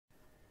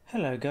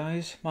Hello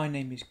guys, my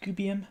name is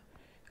Gubium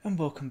and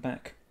welcome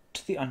back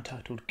to the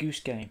Untitled Goose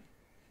game.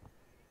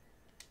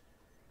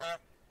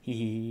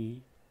 Hehe.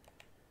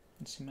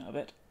 Let's zoom out a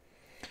bit.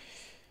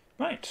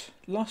 Right,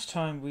 last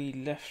time we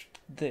left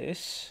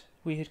this,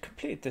 we had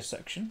completed this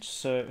section,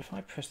 so if I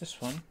press this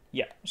one,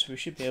 yeah, so we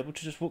should be able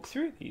to just walk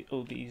through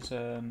all these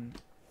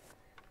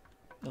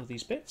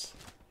bits.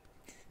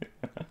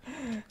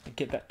 And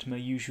get back to my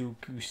usual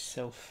goose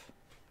self.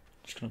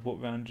 Just gonna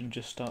walk around and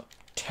just start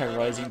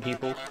terrorizing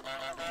people.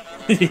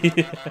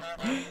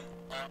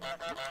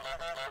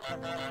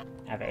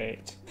 Have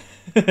it.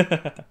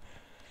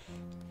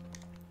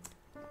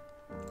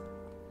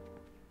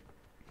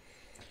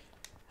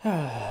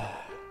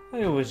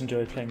 I always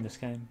enjoy playing this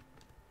game.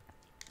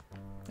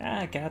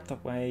 Ah, get out the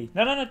way.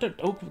 No, no, no, don't.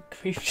 Oh,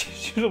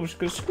 she's almost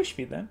going to squish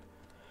me then.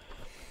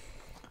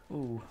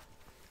 Ooh.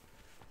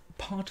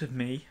 Part of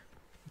me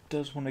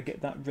does want to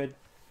get that red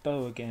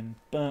bow again,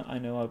 but I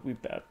know we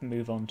better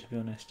move on, to be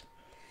honest.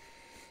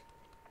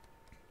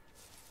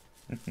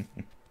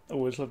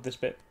 Always love this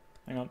bit.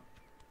 Hang on.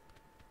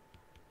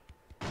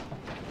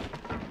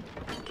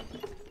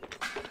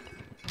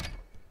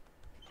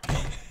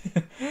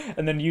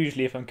 And then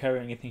usually if I'm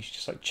carrying anything, she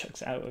just like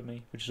chucks it out at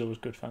me, which is always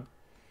good fun.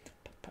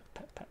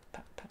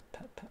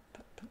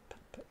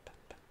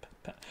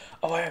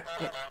 Oh,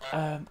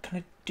 can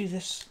I do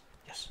this?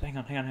 Yes, hang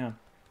on, hang on, hang on.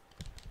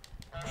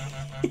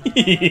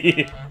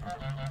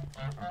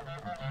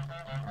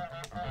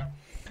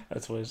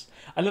 That's always.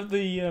 I love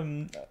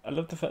the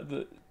fact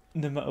that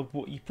no matter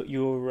what you put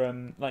your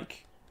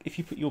like, if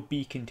you put your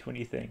beak into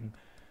anything,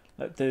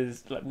 like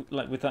there's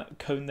like with that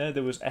cone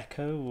there was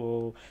echo,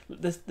 or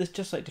there's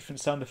just like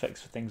different sound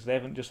effects for things. They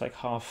haven't just like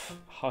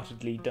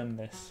half-heartedly done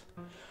this.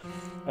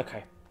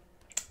 Okay,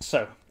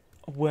 so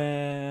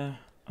where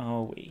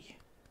are we?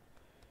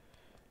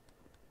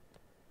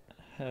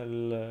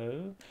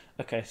 Hello.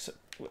 Okay, so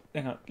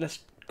hang on. Let's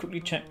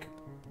quickly check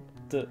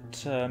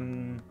that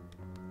I'm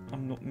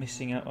not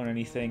missing out on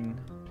anything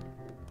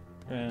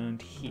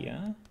around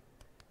here.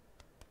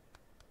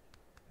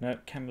 No,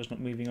 camera's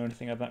not moving or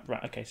anything like that.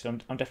 Right, okay, so I'm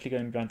definitely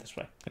going around this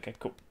way. Okay,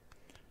 cool.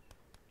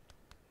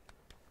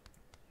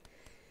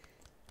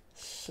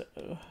 So,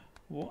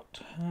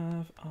 what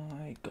have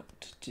I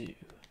got to do?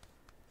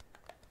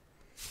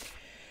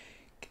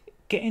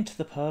 Get into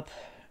the pub,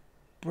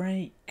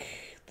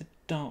 break the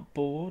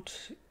dartboard,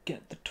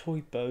 get the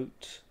toy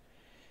boat,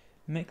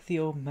 make the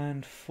old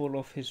man fall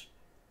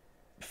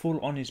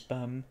on his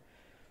bum,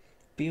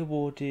 be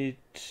awarded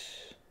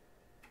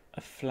a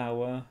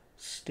flower,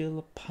 steal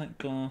a pint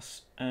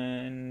glass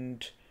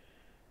and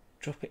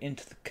drop it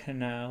into the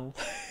canal.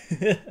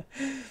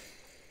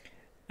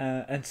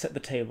 And set the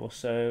table.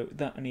 So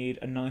that I need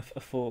a knife, a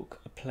fork,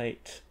 a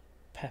plate,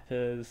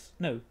 pepper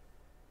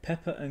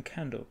and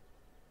candle.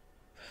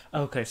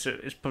 Okay, so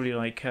it's probably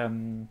like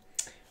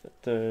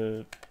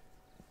the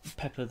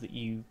pepper that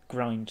you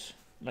grind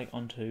like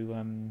onto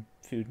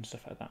food and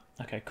stuff like that.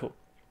 Okay, cool.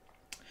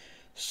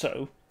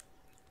 So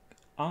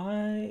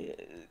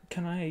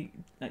can I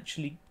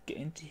actually get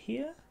into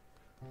here?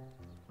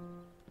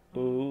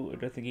 Oh, I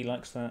don't think he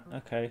likes that.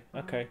 Okay.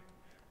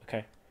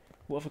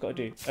 What have I got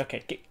to do?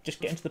 Okay,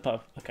 just get into the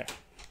pub. Okay.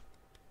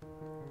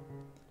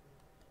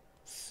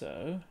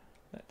 So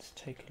let's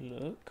take a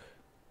look.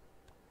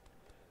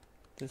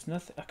 There's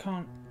nothing. I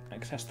can't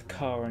access the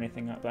car or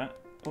anything like that.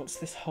 What's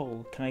this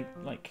hole? Can I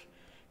like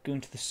go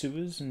into the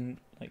sewers and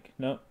like?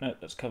 No,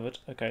 that's covered.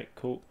 Okay,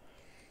 cool.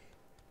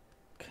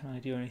 Can I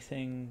do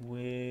anything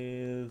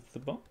with the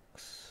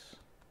box?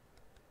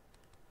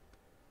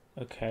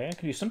 Okay, I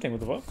can do something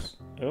with the box.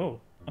 Oh,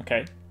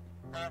 okay.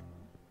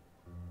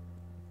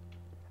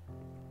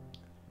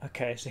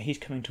 Okay, so he's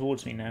coming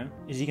towards me now.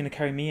 Is he going to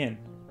carry me in?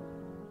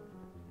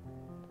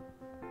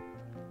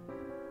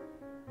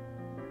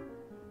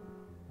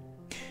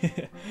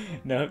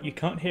 No, you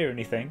can't hear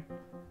anything.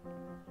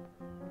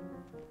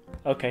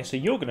 Okay, so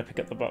you're going to pick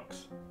up the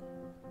box.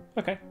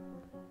 Okay.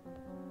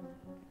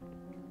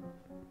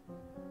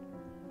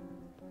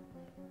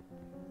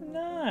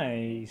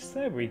 Nice,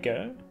 there we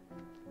go.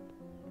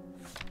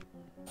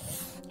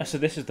 Oh, so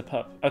this is the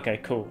pub. Okay,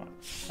 cool.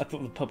 I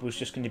thought the pub was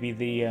just going to be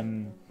the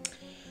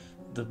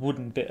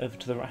wooden bit over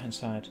to the right hand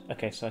side.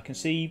 Okay, so I can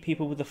see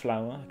people with the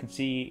flower. I can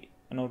see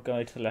an old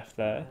guy to the left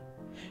there.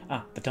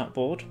 Ah, the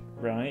dartboard.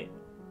 Right.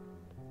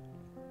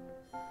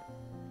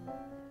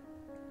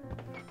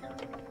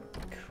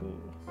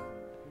 Cool.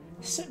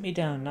 Set me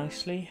down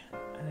nicely,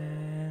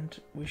 and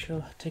we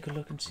shall take a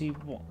look and see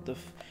what the.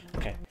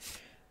 Okay.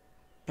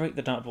 Break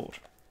the dartboard.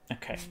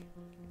 Okay.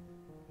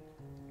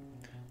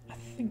 I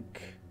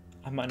think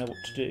I might know what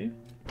to do.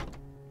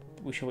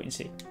 We shall wait and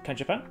see. Can I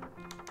jump out?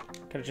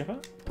 Can I jump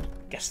out?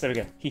 Yes, there we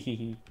go. Hee hee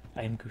hee.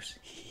 I am Goose.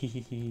 Hee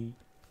hee hee.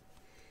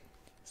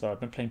 So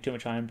I've been playing too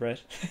much Iron Bread.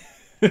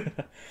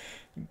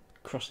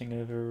 Crossing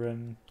over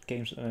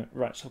games at the moment.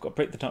 Right, so I've got to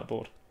break the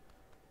dartboard.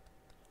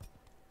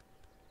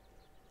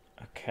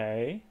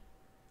 Okay.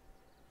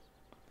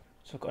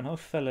 So I've got an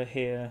old fella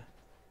here.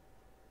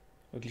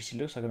 Or at least he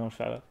looks like an old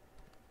fella.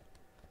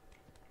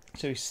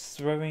 So he's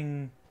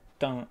throwing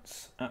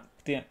darts at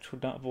the actual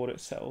dartboard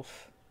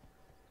itself.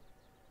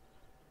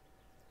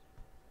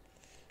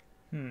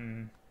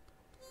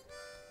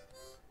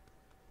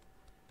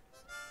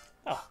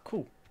 Ah,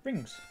 cool.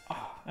 Rings.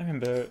 Ah, I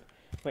remember.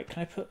 Wait,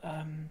 can I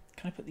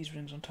put these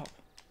rings on top?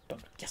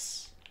 Don't.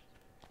 Yes.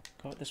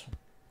 Got this one.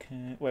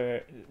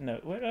 Wait, no.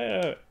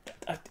 Wait.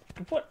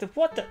 What the?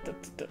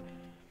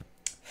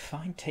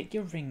 Fine, take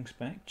your rings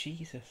back.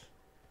 Jesus.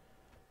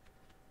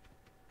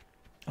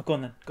 Oh, go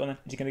on then. Go on then.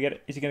 Is he gonna get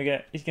it? Is he gonna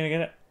get it? Is he gonna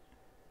get it?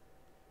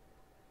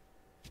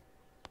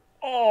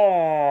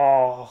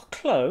 Oh,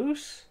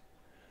 close.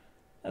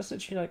 That's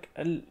literally like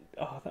a.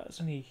 Oh, that's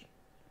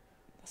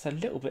a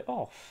little bit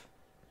off.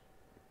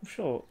 I'm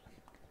sure.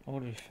 I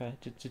want to be fair.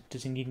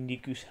 Does he need any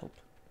goose help?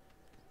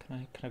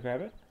 Can I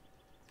grab it?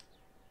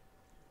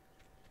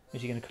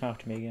 Is he going to come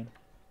after me again?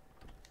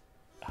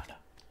 Oh no.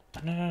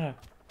 Oh, no.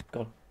 Go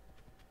on.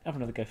 Have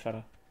another go,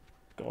 fella.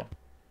 Go on.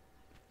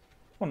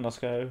 One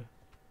last go.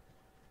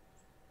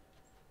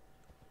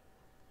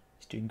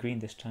 He's doing green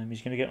this time. Is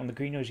he going to get on the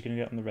green or is he going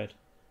to get on the red?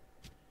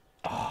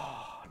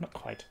 Ah, oh, not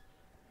quite.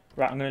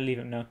 Right, I'm going to leave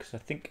him now because I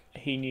think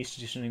he needs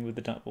to do something with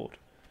the dartboard.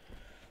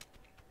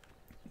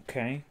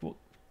 Okay, well,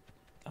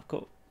 I've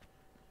got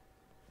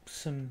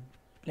some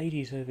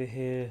ladies over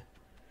here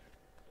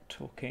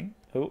talking.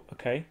 Oh,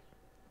 okay.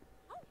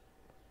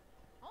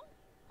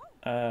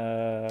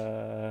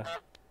 Oh,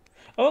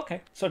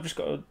 okay. So I've just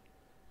got to.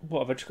 What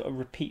have I just got to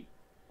repeat?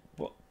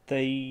 What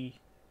they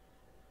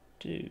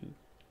do?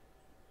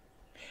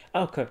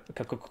 Oh, okay.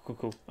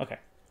 Cool. Okay.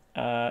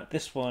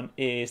 This one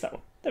is that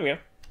one. There we go.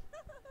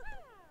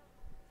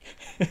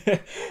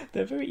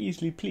 They're very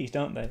easily pleased,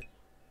 aren't they?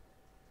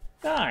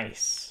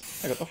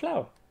 Nice. I got the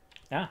flower.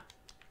 Ah.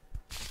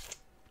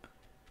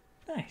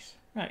 Nice.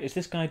 Right, is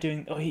this guy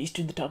doing... Oh, he's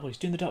doing the dartboard. He's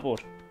doing the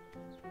dartboard.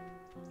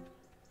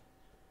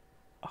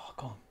 Oh,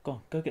 go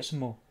on. Go get some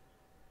more.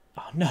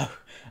 Oh, no.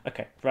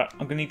 Okay, right. I'm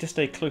going to need to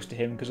stay close to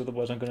him because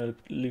otherwise I'm going to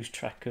lose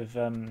track of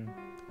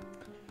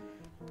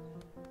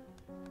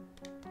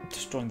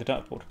destroying the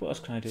dartboard. What else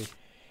can I do?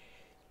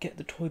 Get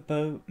the toy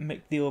bow,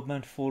 make the old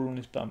man fall on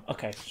his bum.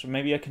 Okay, so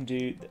maybe I can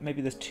do...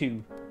 Maybe there's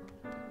two.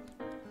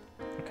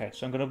 Okay,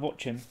 so I'm going to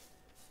watch him.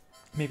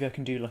 Maybe I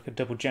can do like a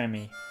double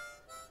jammy.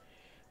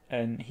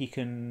 And he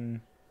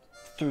can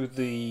throw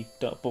the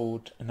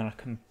dartboard and then I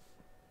can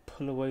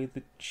pull away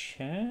the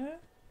chair?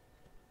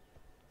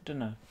 I don't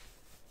know.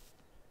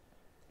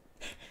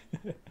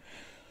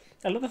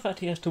 I love the fact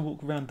he has to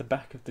walk around the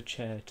back of the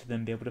chair to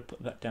then be able to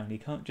put that down. He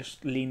can't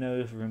just lean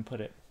over and put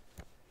it.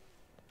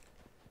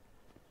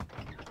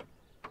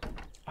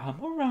 I'm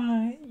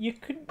alright. You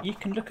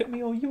can look at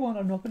me all you want.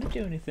 I'm not going to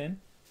do anything.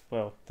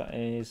 Well, that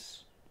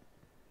is...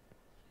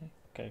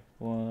 Okay,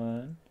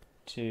 1,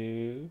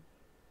 2...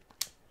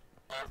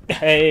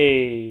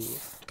 Hey!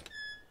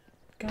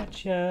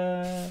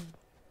 Gotcha!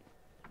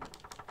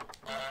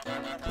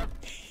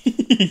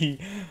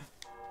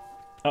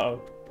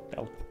 Uh-oh.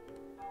 Bell.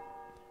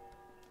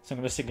 So I'm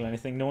going to signal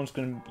anything. No one's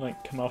going to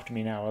like come after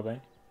me now, are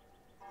they?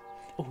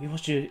 Oh, he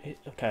wants to do...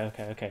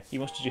 Okay. He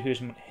wants to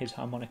do his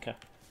harmonica.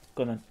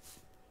 Go on then.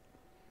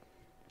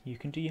 You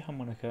can do your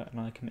harmonica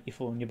and I can make you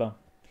fall on your bum.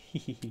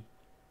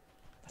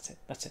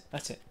 That's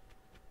it.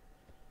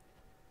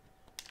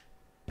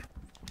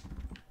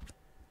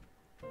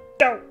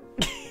 No!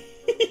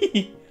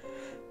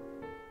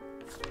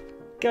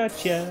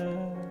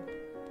 Gotcha!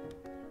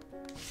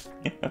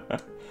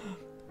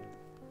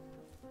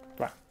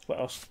 Right, what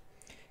else?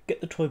 Get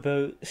the toy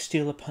bow,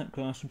 steal a pint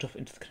glass and drop it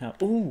into the canal.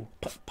 Ooh,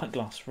 pint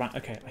glass. Right,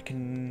 okay, I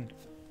can...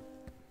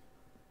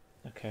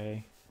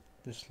 Okay,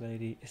 this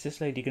lady... Is this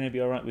lady going to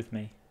be alright with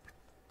me?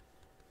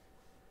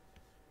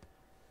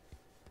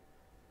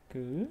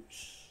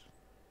 Goose?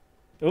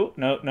 Oh,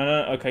 no,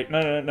 okay,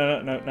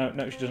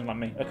 no, she doesn't like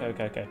me.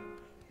 Okay.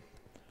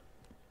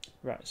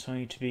 Right, so I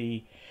need to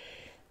be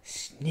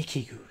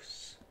sneaky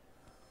goose.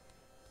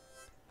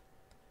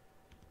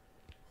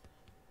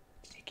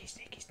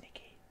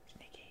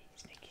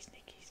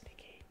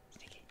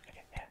 Sneaky.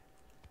 Okay,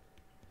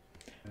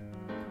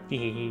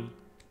 yeah.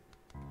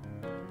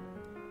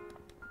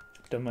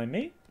 Don't mind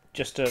me.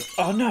 Just a...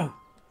 Oh, no!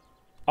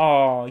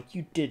 Oh,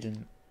 you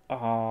didn't.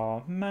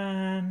 Oh,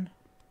 man.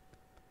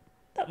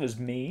 That was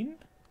mean.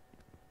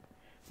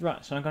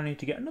 Right, so I'm going to need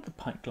to get another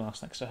pint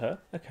glass next to her.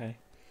 Okay.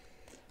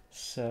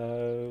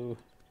 So...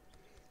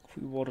 If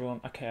we waddle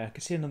on... Okay, I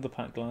can see another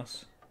pint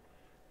glass.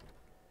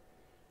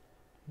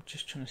 I'm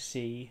just trying to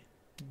see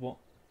what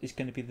is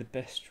going to be the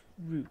best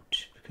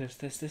route. Because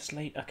there's this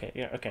late... Okay,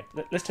 yeah, okay.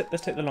 Let's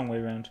take the long way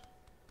around.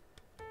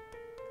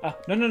 Ah,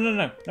 no.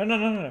 No,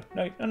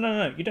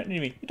 you don't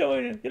need me. No.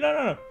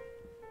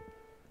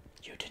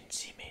 You didn't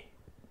see me.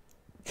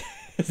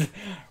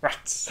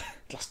 Rats.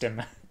 Lost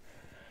him.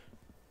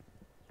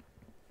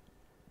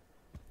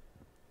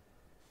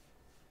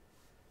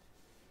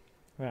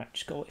 Right,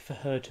 just gotta wait for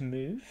her to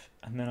move,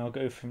 and then I'll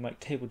go from like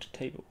table to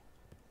table.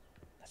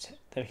 That's it.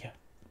 There we go.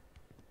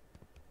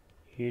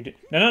 You do...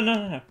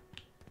 No.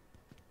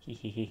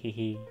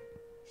 Hee.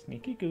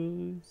 Sneaky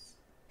goose.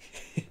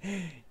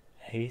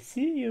 I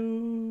see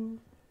you.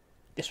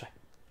 This way.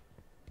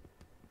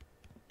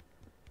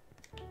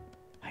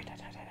 Hide,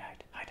 hide, hide, hide,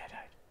 hide, hide, hide,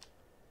 hide.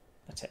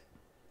 That's it.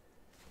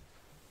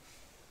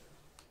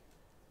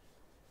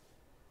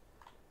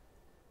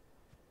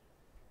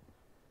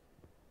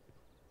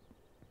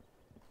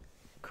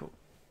 Cool.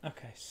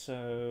 Okay,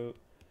 so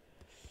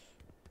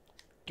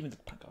give me the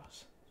pint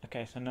glass.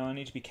 Okay, so now I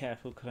need to be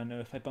careful because I know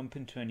if I bump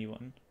into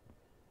anyone,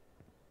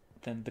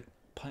 then the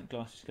pint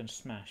glass is going to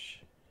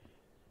smash.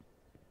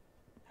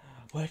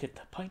 Where did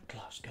the pint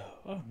glass go?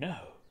 Oh no.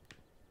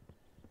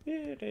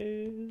 Here it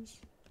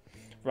is.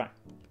 Right,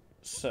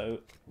 so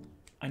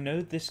I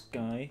know this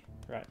guy.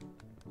 Right,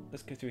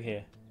 let's go through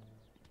here.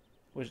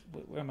 Where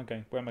am I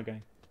going? Where am I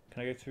going?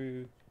 Can I go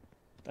through?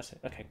 That's it.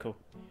 Okay, cool.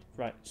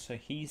 Right, so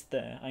he's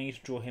there. I need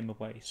to draw him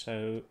away.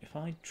 So if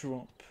I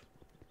drop...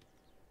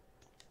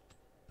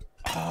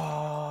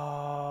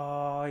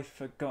 Oh, I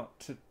forgot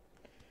to...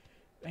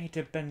 I need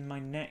to bend my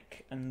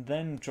neck and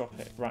then drop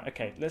it. Right,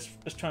 okay, let's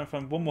try and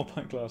find one more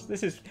pint glass.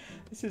 This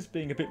is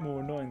being a bit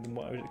more annoying than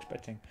what I was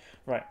expecting.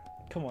 Right,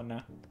 come on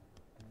now.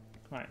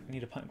 Right, I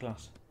need a pint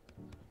glass.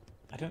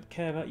 I don't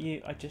care about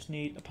you, I just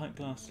need a pint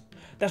glass.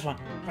 There's one!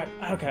 Right,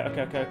 okay.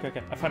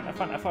 I found it.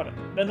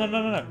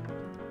 No.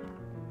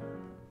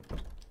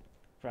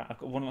 Right, I've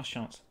got one last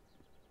chance.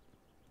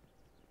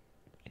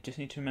 I just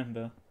need to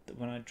remember that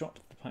when I drop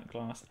the pint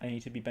glass, I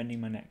need to be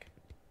bending my neck.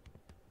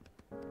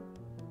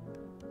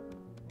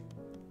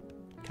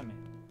 Come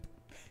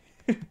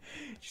here.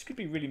 She's going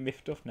to be really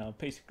miffed off now.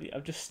 Basically,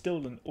 I've just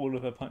stolen all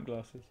of her pint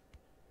glasses.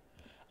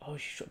 Oh,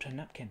 she dropped her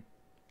napkin.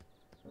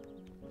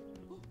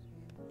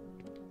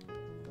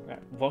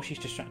 Right, while she's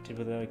distracted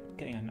with her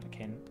getting her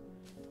napkin,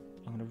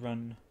 I'm going to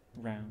run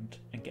round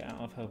and get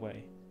out of her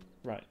way.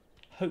 Right,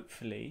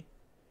 hopefully,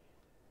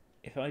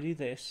 if I do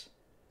this...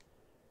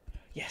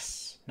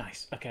 Yes!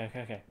 Nice.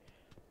 Okay.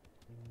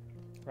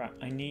 Right,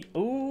 I need...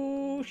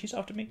 Oh, she's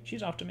after me.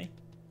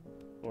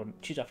 Or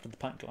she's after the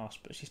pint glass,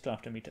 but she's still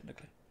after me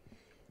technically.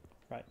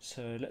 Right,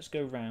 so let's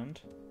go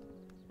round.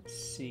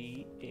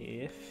 See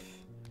if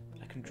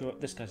I can draw up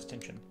this guy's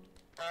attention.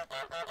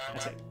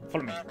 That's it.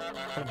 Follow me.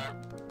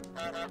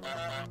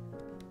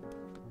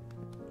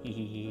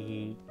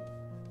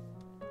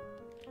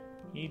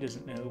 He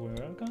doesn't know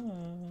where I've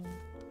gone.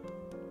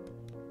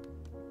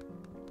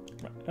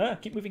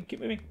 Right. Keep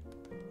moving.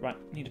 Right,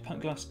 need a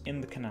pint glass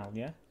in the canal,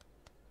 yeah?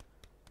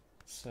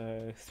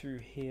 So through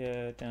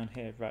here, down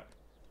here, right.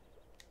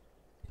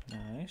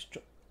 Nice.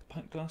 Drop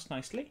pint glass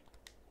nicely.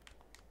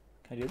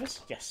 Can I do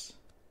this? Yes.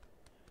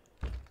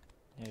 There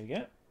we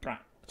go. Right,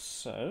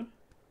 so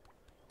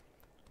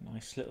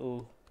nice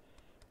little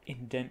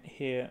indent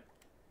here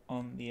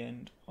on the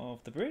end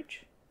of the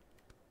bridge.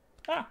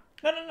 Ah!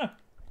 No.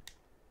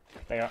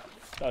 There you are.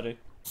 That'll do.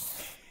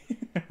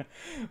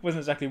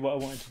 Wasn't exactly what I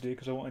wanted to do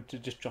because I wanted to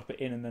just drop it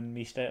in and then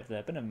me stay up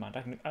there, but never mind.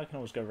 I can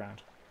always go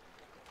around.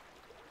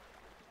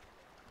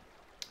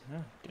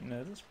 Oh, didn't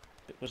know this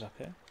bit was up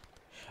here.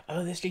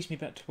 Oh, this leads me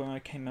back to where I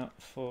came out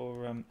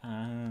for, right,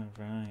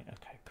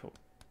 okay, cool.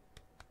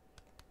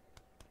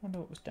 I wonder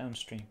what was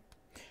downstream.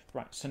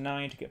 Right, so now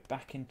I need to get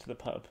back into the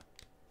pub.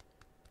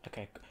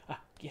 Okay,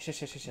 yes.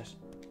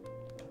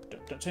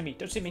 Don't see me.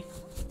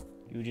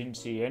 You didn't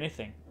see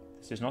anything.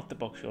 This is not the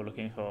box you're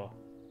looking for.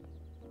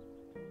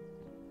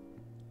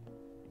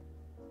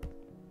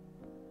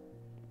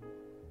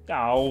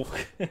 Oh!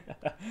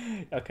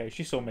 Okay,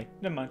 she saw me.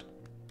 Never mind.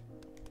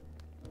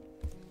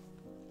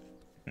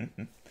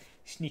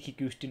 Sneaky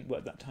goose didn't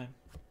work that time.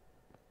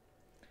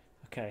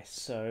 Okay,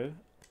 so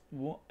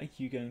what are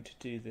you going to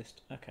do this?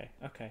 Okay.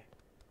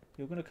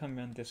 You're going to come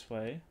around this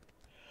way.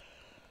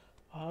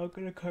 I'm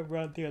going to come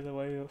around the other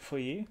way for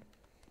you.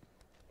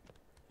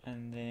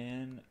 And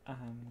then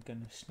I'm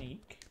going to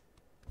sneak.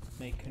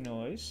 Make a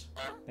noise.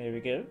 There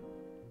we go.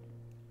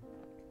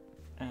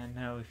 And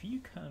now if you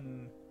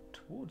come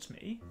towards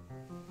me,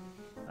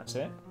 that's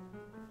it.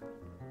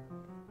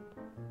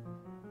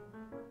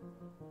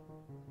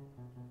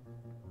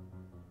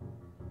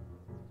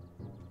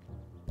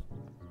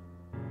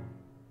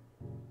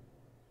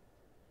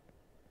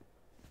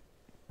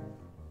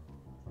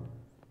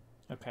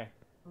 Okay.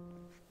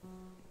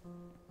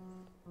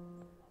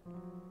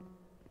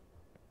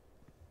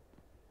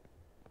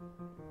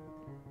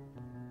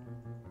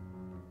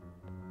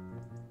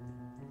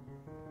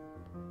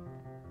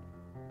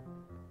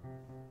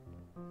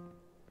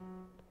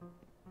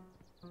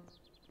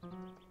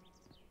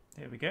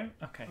 There we go.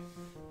 Okay.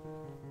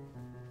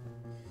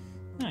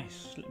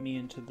 Nice. Let me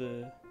into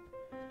the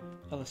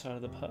other side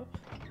of the pub.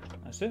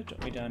 That's it.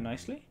 Drop me down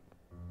nicely.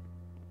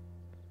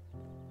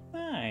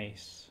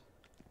 Nice.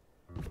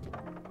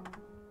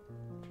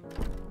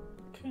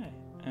 Okay.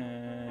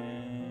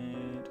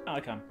 And I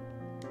come.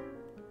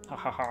 Ha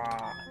ha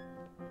ha.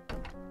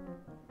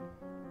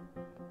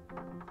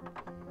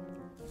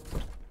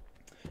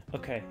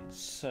 Okay,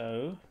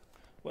 so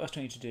what else do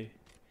I need to do?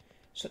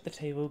 Set the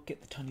table,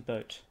 get the tiny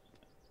boat.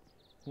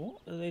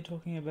 What are they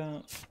talking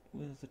about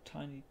with the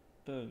tiny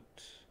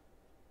boat?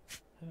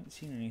 I haven't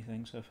seen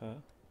anything so far.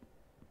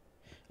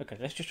 Okay,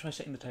 let's just try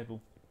setting the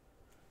table.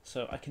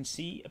 So I can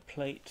see a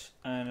plate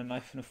and a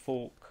knife and a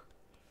fork.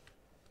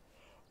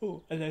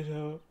 Oh, and there's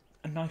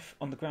a knife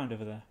on the ground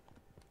over there.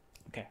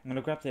 Okay, I'm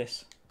gonna grab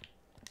this.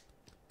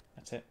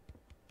 That's it.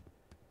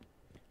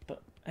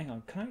 But hang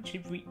on, can I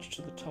actually reach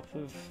to the top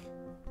of?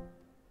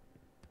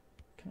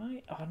 Can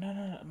I? Oh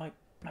no! My.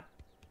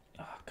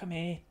 Oh, come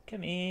here!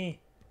 Come here!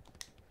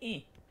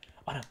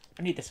 Oh no!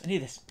 I need this! I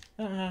need this!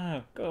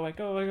 No! Go away!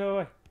 Go away! Go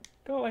away!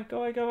 Go away! Go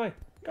away! Go away!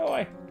 Go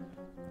away!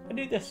 I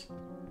need this!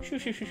 Shoo!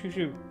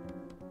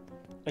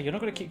 Oh, you're not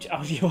gonna keep.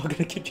 Oh, you are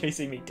gonna keep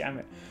chasing me! Damn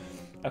it!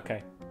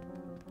 Okay.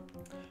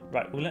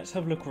 Right. Well, let's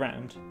have a look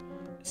around.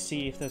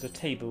 See if there's a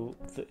table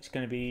that's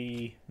going to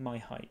be my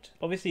height.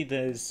 Obviously,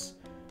 there's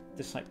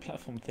this like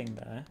platform thing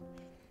there.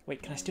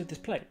 Wait, can I steal this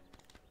plate?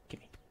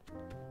 Give me.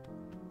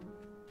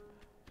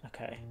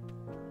 Okay.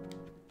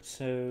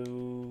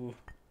 So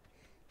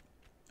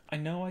I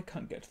know I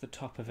can't get to the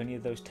top of any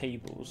of those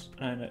tables,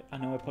 and I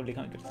know I probably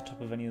can't get to the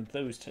top of any of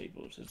those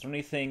tables. Is there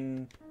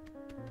anything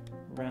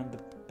around the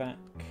back?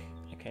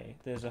 Okay,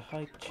 there's a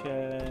high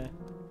chair,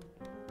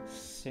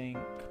 sink,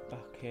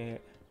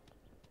 bucket.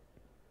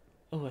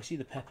 Oh, I see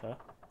the pepper.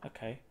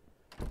 Okay.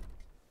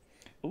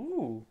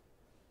 Ooh.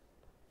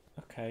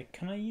 Okay,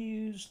 can I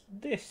use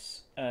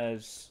this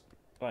as,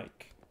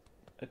 like,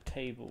 a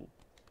table?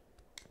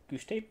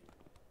 Goose table?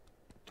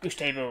 Goose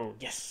table!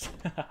 Yes!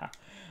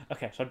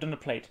 Okay, so I've done a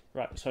plate.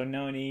 Right, so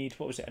now I need,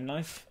 what was it, a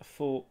knife, a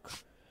fork,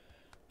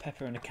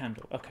 pepper and a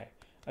candle. Okay.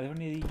 Are there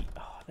any...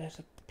 Oh, there's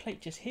a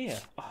plate just here.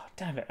 Oh,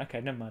 damn it. Okay,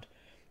 never mind.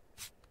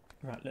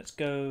 Right, let's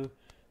go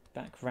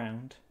back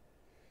round.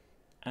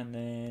 And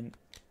then...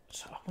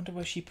 So I wonder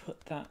where she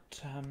put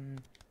that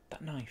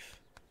that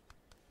knife.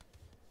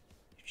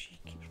 If she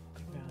keeps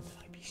walking around, that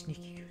might be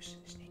sneaky goose.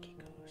 Sneaky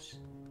goose.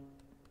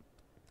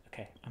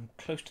 Okay, I'm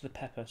close to the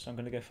pepper, so I'm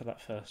going to go for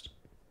that first.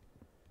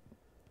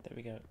 There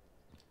we go.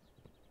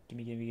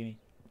 Gimme.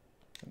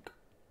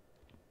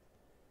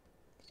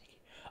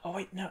 Oh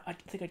wait, no, I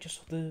think I just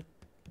saw the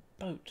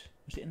boat.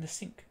 Was it in the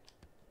sink?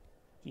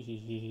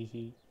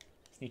 Sneaky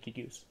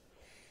goose.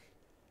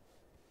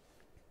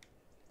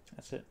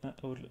 That's it, that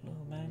old little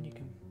man. You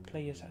can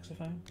play your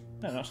saxophone.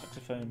 No, not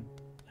saxophone.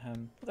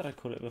 What did I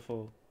call it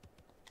before?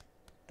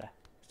 There.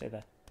 Stay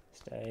there.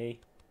 Stay.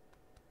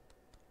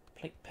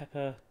 Plate,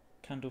 pepper,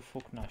 candle,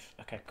 fork, knife.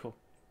 Okay, cool.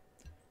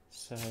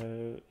 So,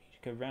 you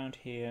go round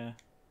here.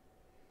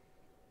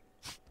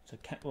 So,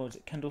 what was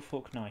it? Candle,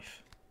 fork,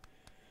 knife.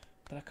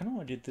 But I can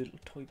already do the little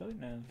toy boat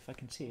now, if I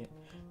can see it.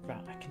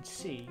 Right, I can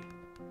see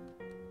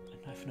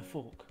a knife and a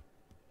fork.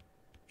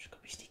 Which got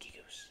to be sneaky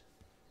goose.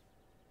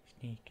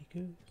 Sneaky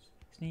goose,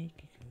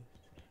 sneaky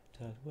goose,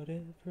 does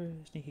whatever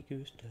a sneaky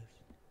goose does.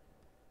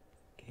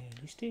 Can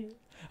he steal?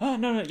 Oh,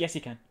 no, yes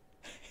he can.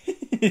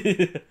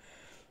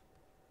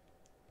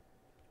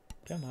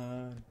 Come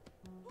on.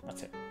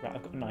 That's it. Right,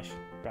 I've got a knife.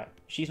 Right,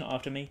 she's not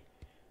after me.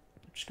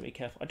 I'm just going to be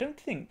careful. I don't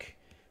think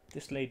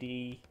this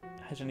lady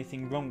has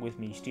anything wrong with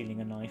me stealing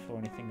a knife or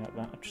anything like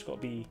that. I've just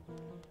got to be...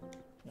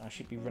 I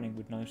should be running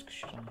with knives,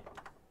 should I?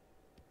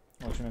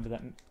 I always remember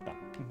that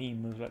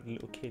meme of like the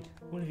little kid.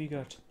 What have you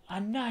got?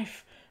 A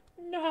knife!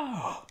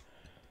 No!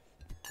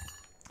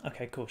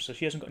 Okay, cool. So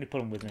she hasn't got any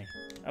problem with me.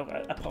 Oh,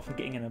 apart from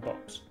getting in a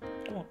box.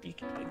 Come on, you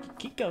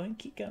keep going.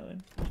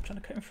 I'm trying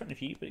to cut in front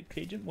of you, but it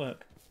clearly didn't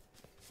work.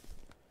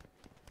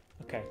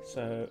 Okay,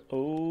 so...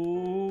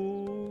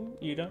 Oh,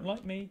 you don't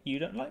like me.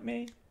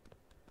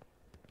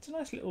 It's a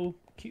nice little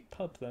cute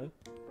pub, though.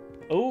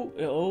 Oh,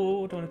 I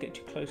don't want to get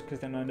too close, because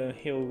then I know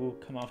he'll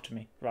come after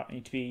me. Right, I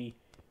need to be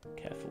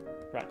careful.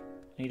 Right,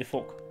 I need a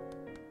fork.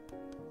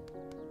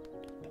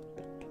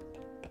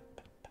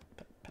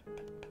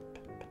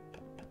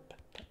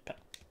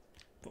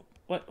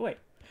 What? Wait.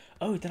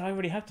 Oh, did I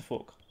already have the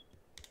fork?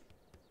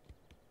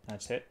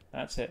 That's it.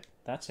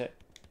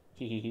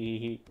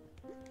 Hee.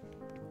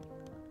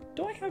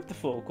 Do I have the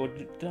fork, or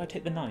did I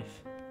take the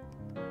knife?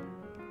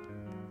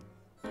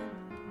 I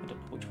don't know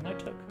which one I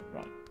took.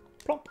 Right.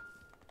 Plop.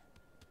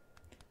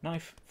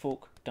 Knife,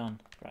 fork,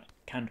 done. Right,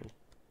 candle.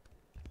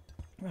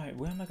 Right,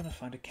 where am I going to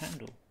find a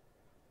candle?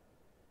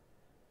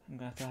 I'm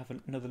going to have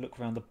another look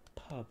around the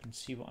pub and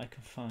see what I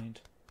can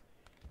find.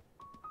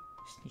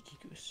 Sneaky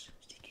goose.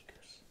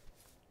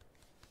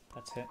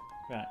 That's it.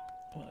 Right,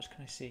 what else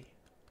can I see?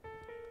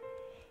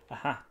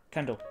 Aha,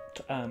 candle.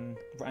 Right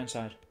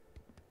inside.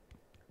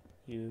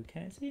 You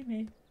can't see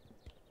me.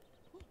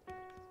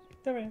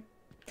 There I am.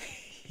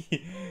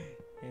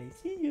 I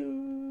see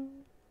you.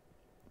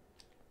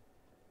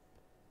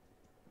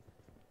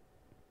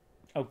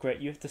 Oh great,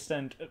 you have to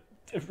stand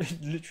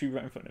literally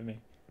right in front of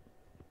me.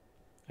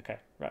 Okay,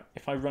 right.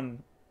 If I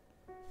run...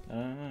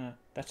 No.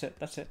 That's it.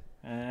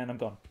 And I'm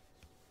gone.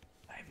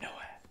 I'm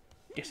nowhere.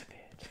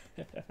 Disappeared.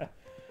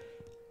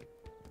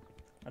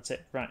 That's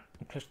it. Right.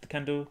 I'm close to the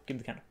candle. Give me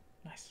the candle.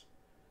 Nice.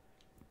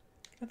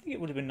 I think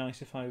it would have been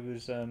nice if I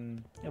was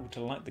able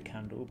to light the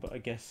candle, but I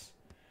guess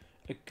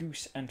a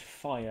goose and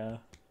fire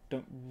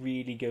don't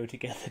really go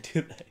together,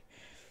 do they?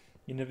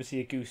 You never see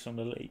a goose on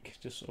the lake,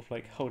 just sort of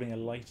like holding a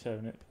lighter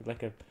and it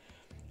like a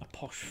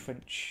posh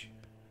French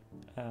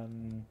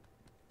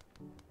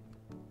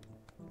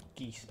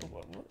geese. Oh,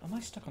 what? Am I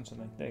stuck on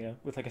something? There you go.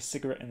 With like a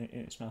cigarette in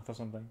its mouth or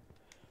something.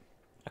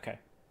 Okay.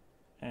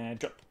 And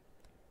drop.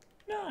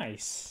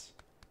 Nice.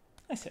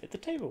 I set at the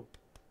table.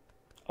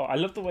 Oh, I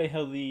love the way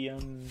how the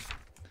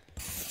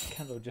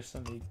candle just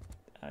suddenly...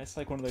 it's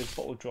like one of those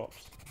bottle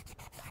drops.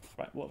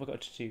 Right, what have I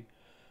got to do?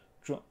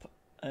 Drop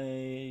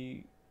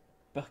a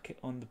bucket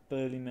on the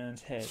burly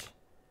man's head.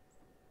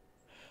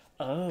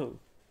 Oh.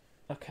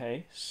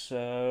 Okay,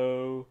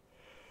 so...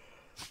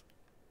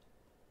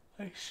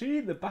 I see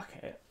the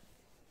bucket.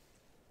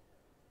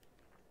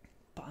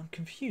 But I'm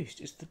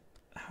confused.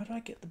 How do I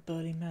get the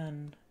burly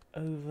man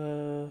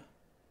over...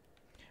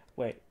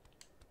 Wait.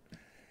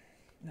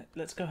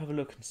 Let's go have a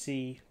look and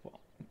see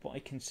what I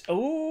can see.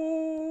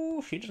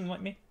 Oh, she doesn't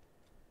like me.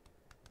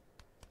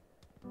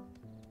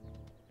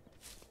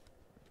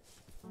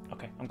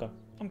 Okay, I'm gone.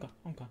 I'm gone.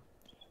 I'm gone.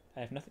 I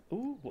have nothing.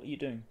 Ooh, what are you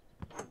doing?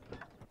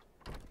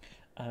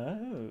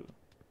 Oh.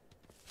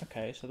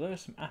 Okay, so there are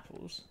some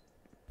apples.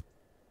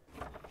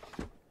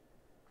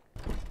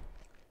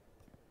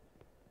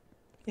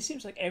 It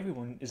seems like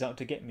everyone is out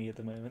to get me at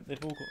the moment.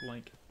 They've all got,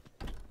 like,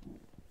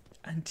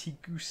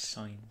 anti-goose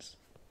signs.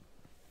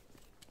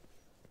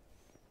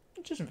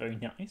 Which isn't very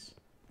nice.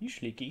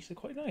 Usually geese are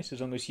quite nice,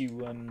 as long as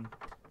you,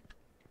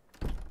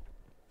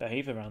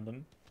 behave around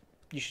them.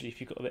 Usually if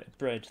you've got a bit of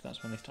bread,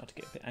 that's when they start to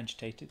get a bit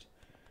agitated.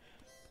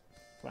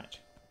 Right.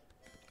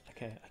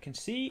 Okay, I can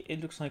see it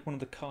looks like one of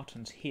the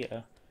cartons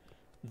here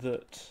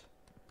that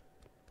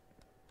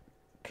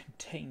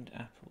contained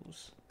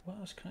apples. What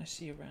else can I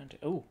see around it?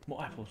 Oh,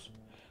 more apples.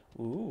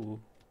 Ooh.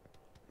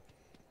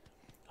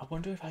 I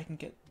wonder if I can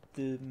get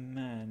the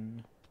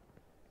man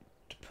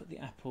to put the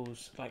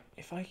apples... Like,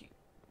 if I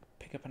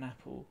pick up an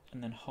apple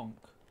and then honk,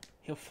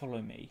 he'll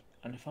follow me.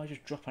 And if I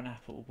just drop an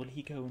apple, will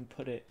he go and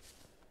put it...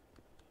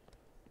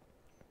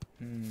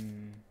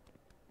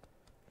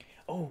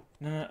 Oh,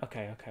 no,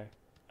 okay,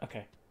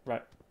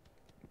 right.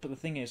 But the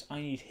thing is,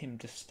 I need him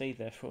to stay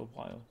there for a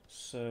while,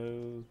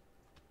 so...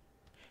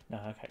 No,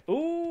 okay.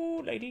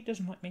 Ooh, lady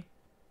doesn't like me.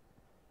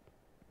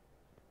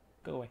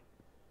 Go away.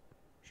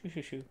 Shoo,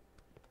 shoo, shoo.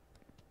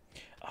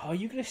 Oh, are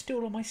you going to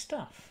steal all my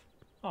stuff?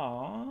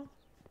 Aww.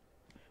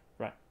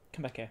 Right,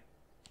 come back here.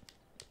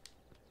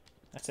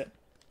 That's it.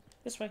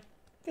 This way.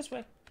 This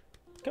way.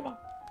 Come on.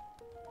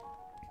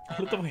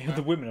 I love the way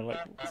the women are like,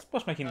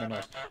 what's making the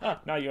noise? Ah,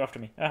 now you're after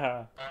me.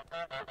 Aha.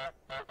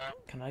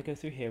 Can I go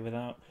through here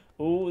without...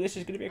 Oh, this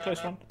is going to be a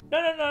close one.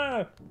 No, no, no,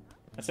 no.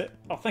 That's it.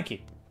 Oh, thank you.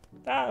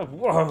 Ah,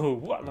 whoa,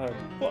 what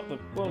the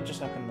world just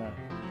happened there?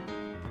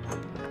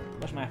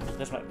 Where's my apple?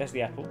 There's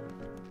the apple.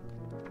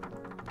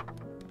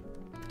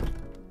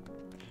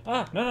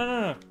 Ah, no,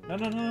 no, no, no,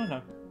 no, no, no,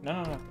 no, no,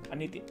 no, no. I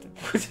need the...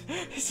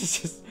 This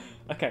is just...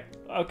 Okay,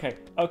 okay,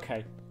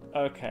 okay,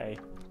 okay.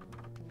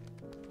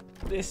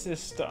 This is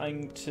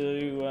starting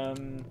to,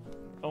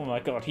 Oh my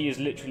god, he is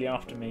literally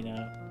after me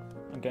now.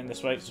 I'm going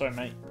this way. Sorry,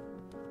 mate.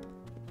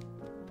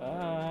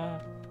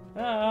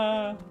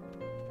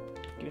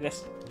 Give me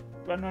this.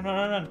 Run, run, run,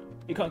 run, run.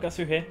 You can't go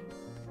through here.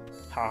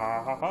 Ha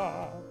ha ha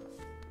ha.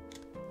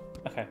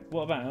 Okay,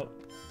 what about...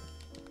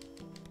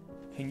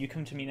 Can you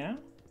come to me now?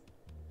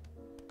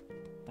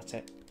 That's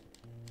it.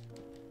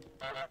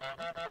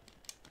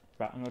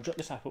 Right, I'm going to drop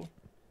this apple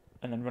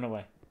and then run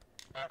away.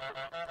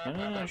 No,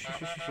 no, no, shoo,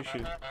 shoo, shoo, shoo,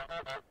 shoo.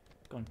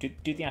 Go on,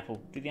 do the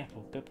apple. Do the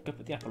apple. Go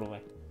put the apple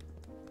away.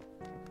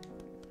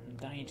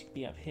 And I need to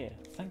be up here.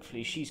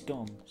 Thankfully, she's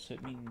gone, so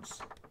it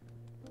means...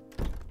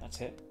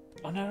 That's it.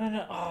 Oh, no, no,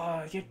 no.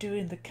 Oh, you're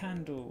doing the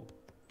candle.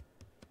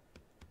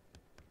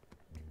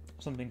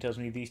 Something tells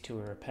me these two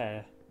are a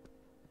pair.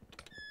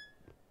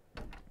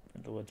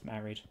 In other words,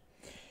 married.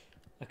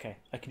 Okay,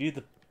 I can do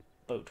the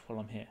boat while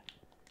I'm here.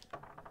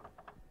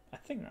 I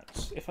think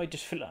that's... If I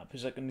just fill it up,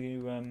 is that going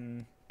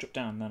to drop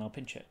down? Then I'll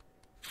pinch it.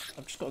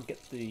 I've just got to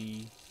get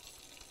the...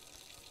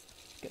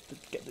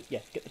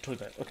 Get the toy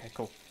boat. Okay,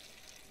 cool.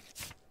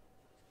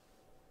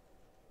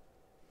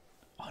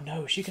 Oh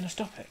no, is she going to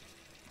stop it?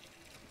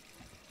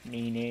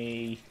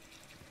 Meanie.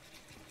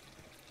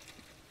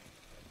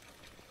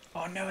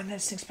 Oh no, and then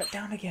it sinks back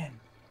down again.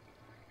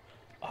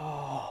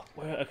 Oh,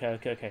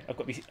 okay. I've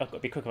got to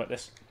be quick about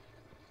this.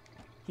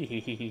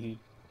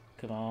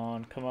 Come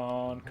on, come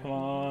on, come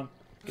on.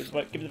 Give the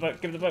boat, give the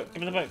boat, give the boat,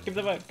 give the boat, give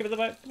the boat, give the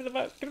boat, give the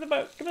boat, give the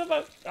boat, give the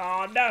boat.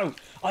 Oh no!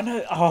 Oh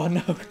no! Oh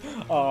no!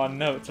 Oh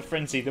no! It's a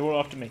frenzy. They're all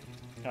after me.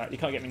 All right, you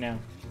can't get me now.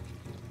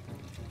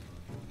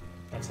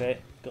 That's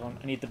it. Go on.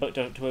 I need the boat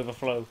to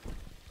overflow.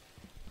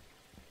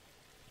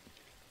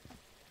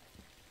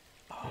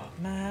 Oh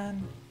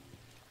man.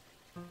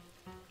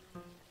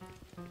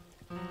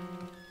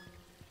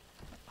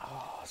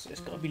 Oh, so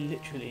it's got to be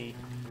literally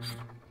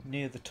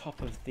near the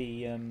top of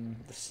the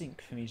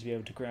sink for me to be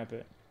able to grab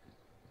it.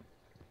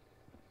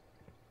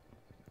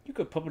 You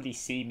could probably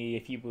see me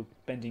if you were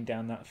bending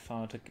down that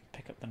far to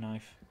pick up the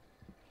knife.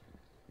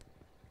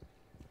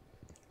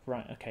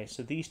 Right, okay,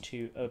 so these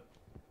two are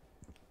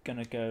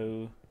gonna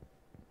go...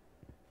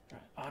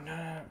 Right. Oh no,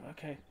 no, no,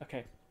 okay,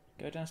 okay.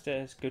 Go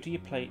downstairs, go to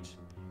your plate.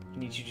 I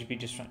need you to be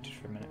distracted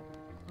for a minute.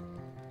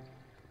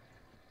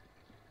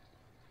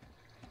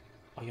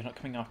 Oh, you're not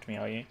coming after me,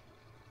 are you?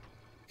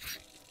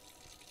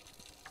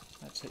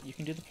 That's it. You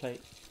can do the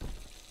plate.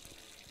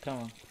 Come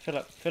on. Fill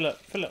up, fill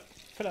up, fill up,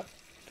 fill up,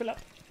 fill up,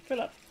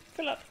 fill up,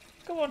 fill up.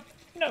 Come on.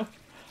 No.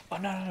 Oh,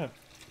 no, no, no.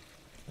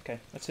 Okay,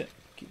 that's it.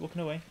 Keep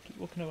walking away. Keep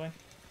walking away.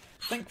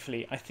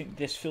 Thankfully, I think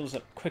this fills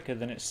up quicker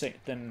than it's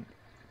sick. Then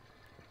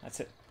that's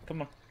it.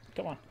 Come on.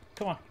 Come on.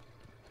 Come on.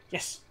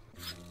 Yes.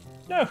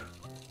 No.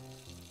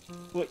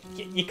 Well,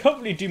 you can't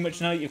really do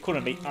much now that you've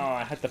cornered me. Oh,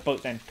 I had the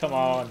boat then. Come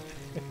on.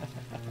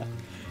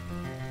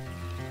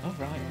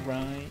 Alright,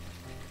 right.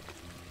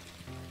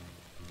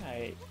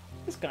 Hey,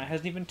 this guy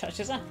hasn't even touched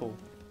his apple.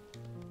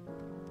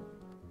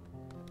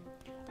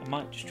 I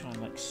might just try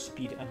and like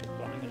speed it up a bit.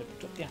 I'm going to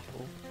drop the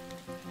apple.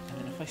 And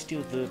then if I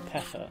steal the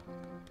pepper,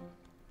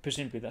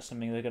 presumably that's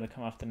something they're going to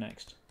come after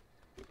next.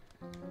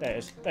 There it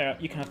is. There,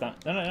 you can have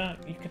that. No, no, no.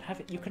 You can have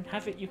it. You can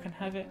have it. You can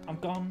have it. I'm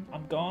gone.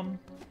 I'm gone.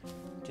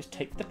 Just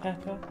take the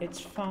pepper. It's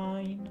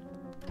fine.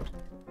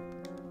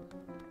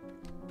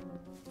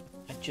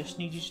 I just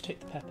need you to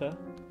take the pepper.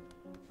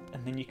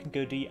 And then you can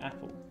go do your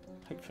apple.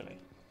 Hopefully.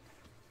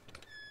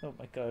 Oh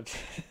my god.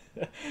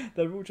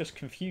 They're all just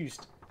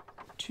confused.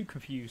 Too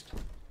confused.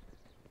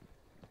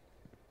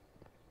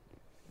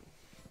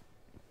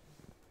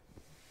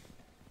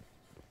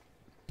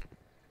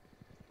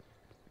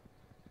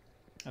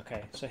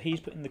 Okay, so he's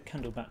putting the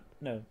candle back.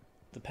 No,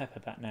 the pepper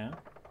back now.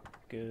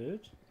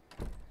 Good.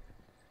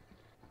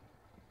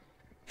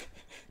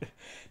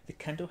 The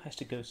candle has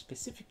to go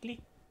specifically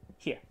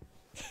here.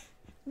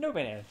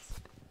 Nowhere else.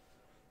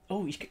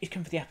 Oh, he's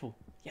coming for the apple.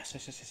 Yes,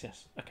 yes, yes, yes,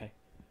 yes. Okay.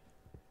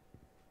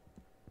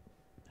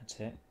 That's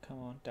it. Come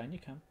on, down you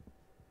come.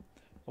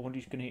 I wonder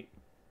who's going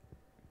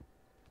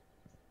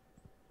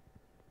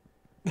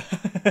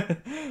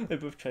to... They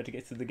both tried to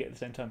get to the gate at the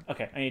same time.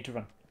 Okay, I need to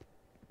run.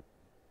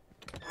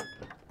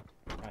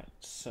 Right,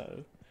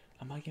 so...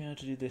 Am I going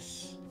to do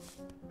this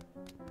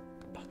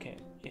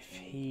bucket if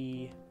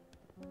he...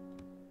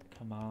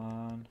 Come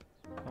on.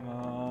 Come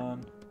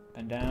on.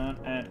 Bend down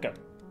and go.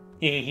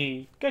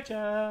 Hehe.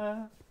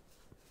 Gotcha!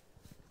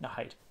 No,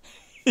 hide.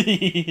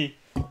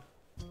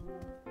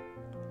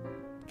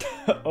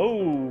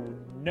 Oh,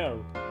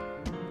 no.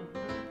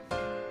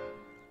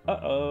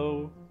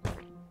 Uh-oh.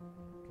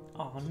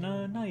 Oh,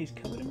 no, now he's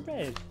covered in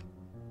red.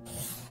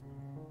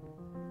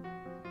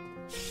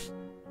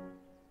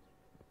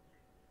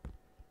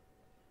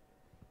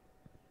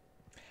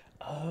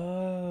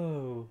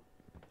 Oh.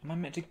 Am I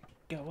meant to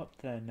go up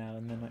there now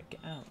and then, like, get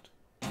out?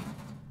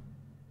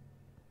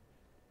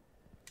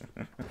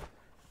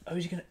 Oh,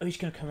 he's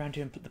gonna come around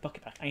here and put the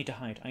bucket back. I need to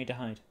hide. I need to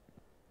hide.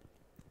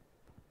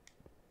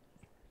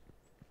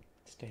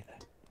 Stay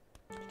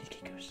there.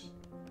 Sneaky goose.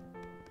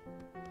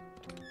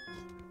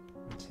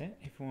 That's it.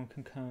 Everyone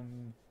can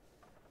come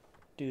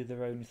do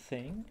their own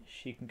thing.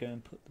 She can go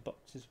and put the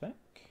boxes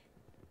back.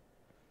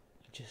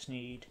 I just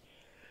need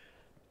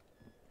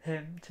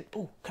him to...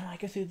 Oh, can I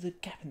go through the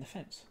gap in the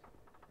fence?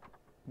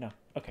 No.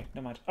 Okay,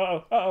 never mind.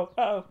 Uh-oh, uh-oh,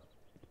 uh-oh.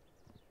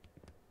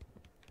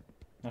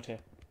 Not here.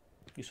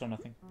 You saw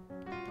nothing.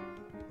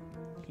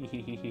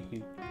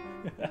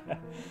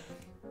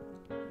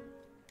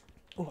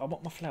 Oh, I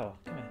want my flower.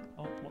 Come here.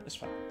 I want this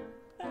flower.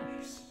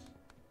 Nice.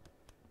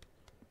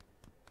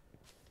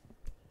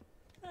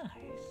 Nice.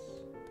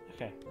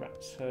 Okay, right.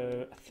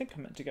 So I think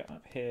I'm meant to go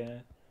up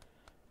here,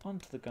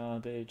 onto the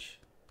garbage,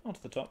 onto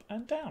the top,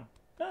 and down.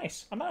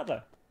 Nice. I'm out of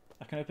there.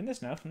 I can open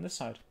this now from this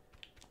side.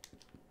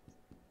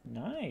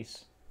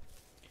 Nice.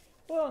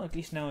 Well, at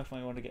least now if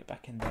I want to get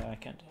back in there, I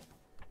can do.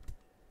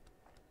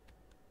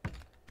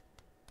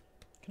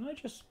 Can I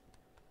just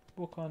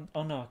walk on?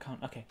 Oh no, I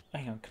can't. Okay,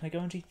 hang on. Can I go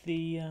onto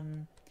the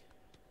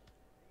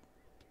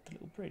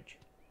little bridge?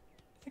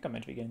 I think I'm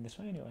meant to be going this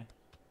way anyway.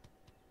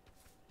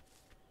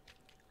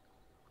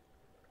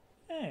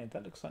 Hey,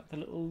 that looks like the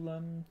little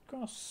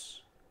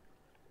grass.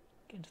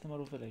 Get into the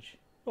model village.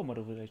 Oh,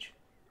 model village.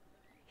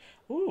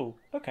 Ooh,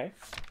 okay.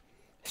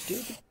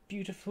 Still the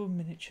beautiful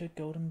miniature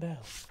golden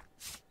bell.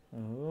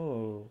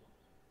 Oh,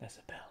 there's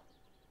a bell.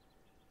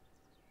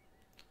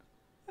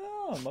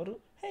 Oh, model.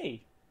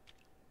 Hey.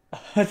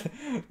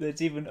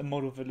 There's even a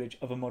model village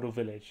of a model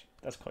village.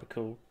 That's quite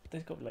cool.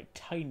 They've got like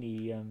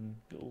tiny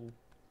little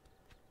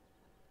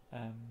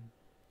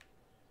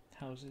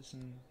houses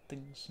and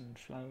things and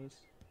flowers.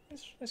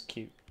 That's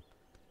cute.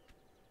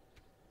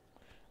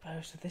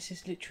 Oh, so this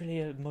is literally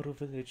a model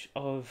village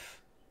of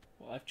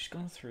what I've just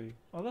gone through.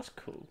 Oh, that's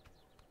cool.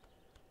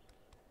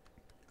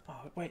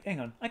 Oh, wait, hang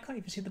on. I can't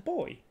even see the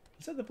boy.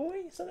 Is that the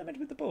boy? Is that meant to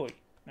be the boy?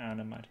 No,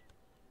 never mind.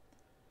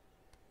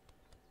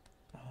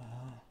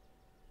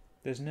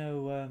 There's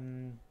no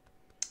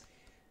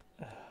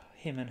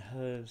him and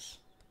hers,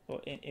 or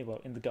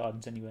in the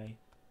gardens anyway.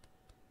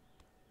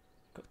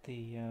 Got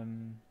the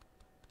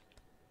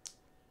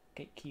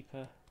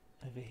gatekeeper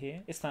over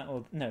here. Is that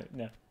or no?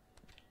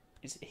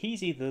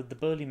 He's either the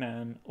burly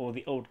man or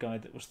the old guy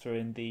that was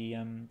throwing the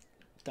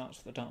darts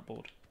at the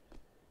dartboard.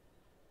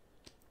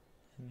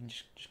 And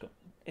just got.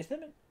 Is there?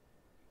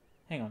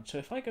 Hang on. So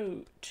if I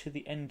go to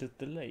the end of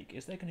the lake,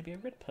 is there going to be a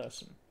red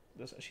person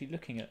that's actually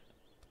looking at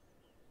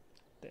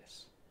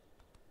this?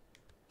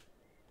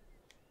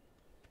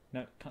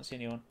 No, can't see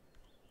anyone.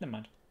 Never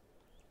mind.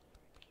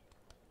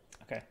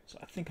 Okay, so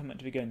I think I'm meant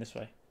to be going this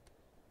way.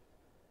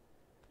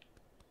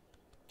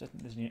 Don't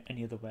think there's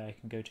any other way I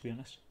can go, to be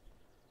honest.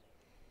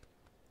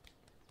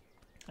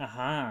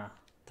 Aha!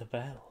 The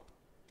bell.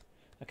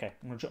 Okay,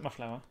 I'm going to drop my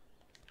flower.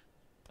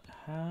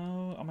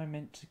 How am I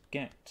meant to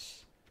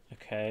get...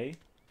 Okay.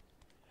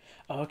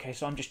 Oh, okay,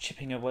 so I'm just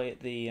chipping away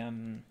at the...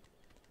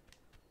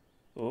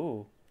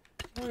 Oh.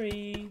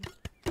 Sorry.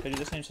 Can I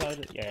do the same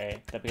side? Yeah,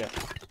 there we go.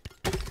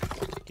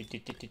 Tick,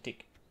 tick, tick, tick,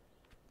 tick.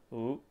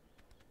 Ooh.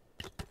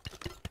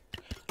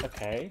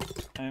 Okay.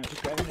 Just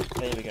grabbing it.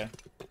 There we go.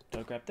 Do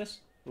I grab this?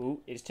 Ooh,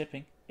 it's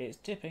tipping. It's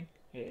tipping.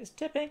 It's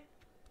tipping.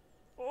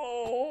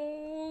 Oh.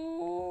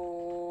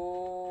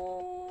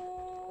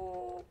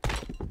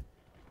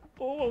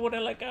 Oh, I want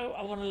to let go.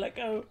 I want to let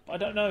go. I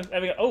don't know.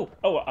 There we go.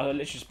 Oh, I'll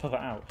literally just pull it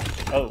out.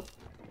 Oh.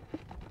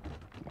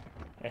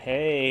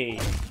 Hey.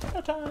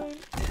 No time.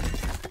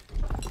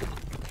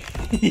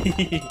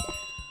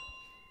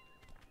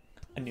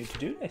 A new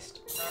to-do list.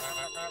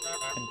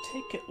 And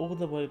take it all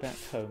the way back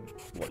home.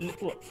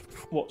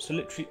 What? So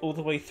literally all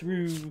the way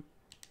through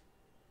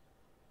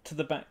to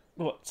the back.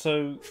 What?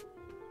 So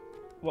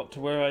what? To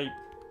where I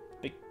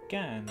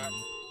began?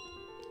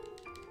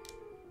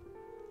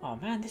 Oh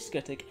man, this is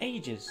gonna take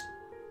ages.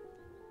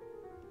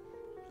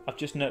 I've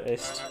just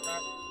noticed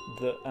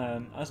that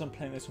as I'm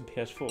playing this on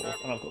PS4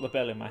 and I've got the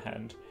bell in my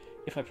hand,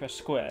 if I press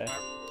square,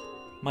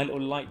 my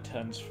little light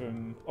turns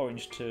from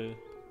orange to...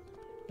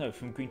 No,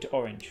 from green to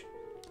orange.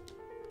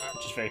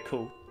 Which is very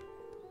cool.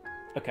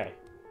 Okay.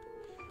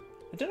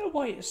 I don't know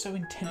why it's so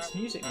intense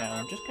music now.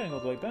 I'm just going all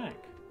the way back.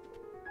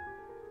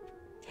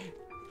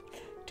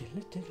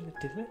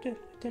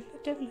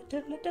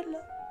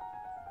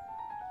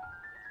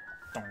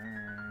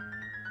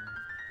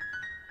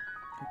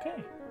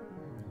 Okay.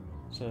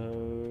 So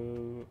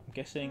I'm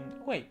guessing...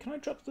 Wait, can I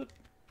drop the...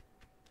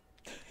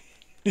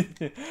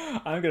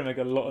 I'm going to make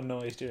a lot of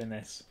noise doing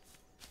this.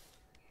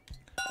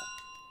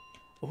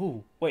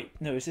 Oh, wait,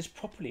 no, is this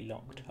properly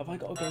locked? Have I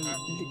got to go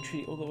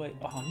literally all the way?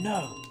 Oh,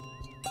 no!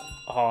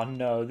 Oh,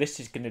 no, this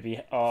is going to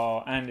be...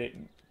 Oh, and it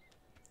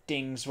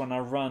dings when I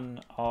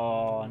run.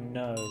 Oh,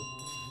 no.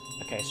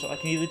 Okay, so I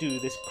can either do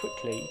this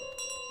quickly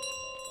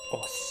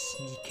or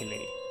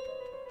sneakily.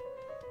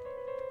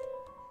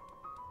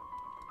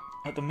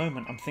 At the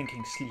moment, I'm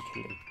thinking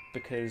sneakily,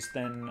 because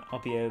then I'll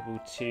be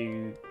able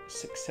to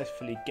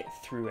successfully get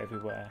through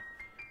everywhere.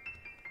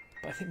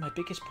 But I think my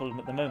biggest problem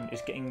at the moment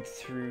is getting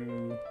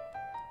through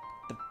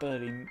the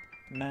burly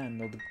man,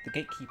 or the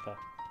gatekeeper.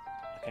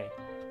 Okay.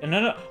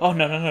 No. Oh,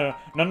 no. No.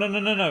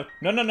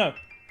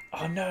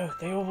 Oh, no.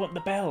 They all want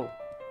the bell.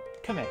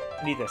 Come here.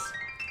 I need this.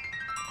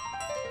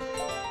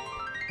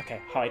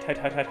 Okay. Hide.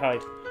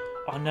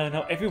 Oh,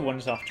 no.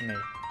 Everyone's after me.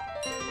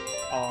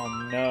 Oh,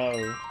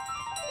 no.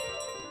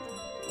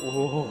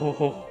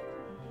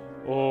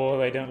 Oh,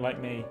 they don't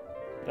like me.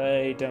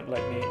 They don't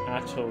like me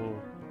at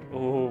all.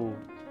 Oh.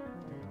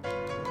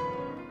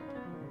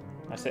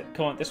 That's it.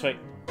 Come on, this way.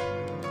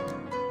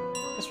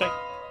 This way.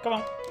 Come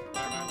on.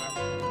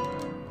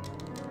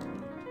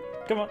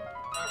 Come on.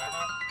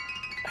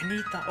 I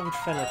need that old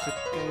fella to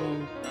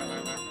go.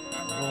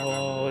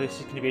 Oh, this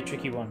is going to be a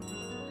tricky one.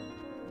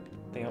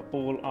 They are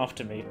all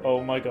after me.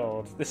 Oh my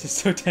god. This is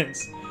so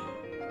tense.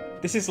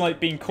 This is like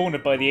being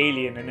cornered by the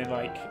alien and in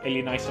like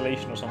Alien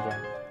Isolation or something.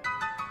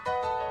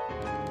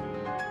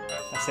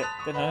 That's it.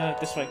 No,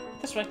 this way.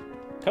 This way.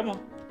 Come on.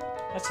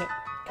 That's it.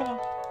 Come on.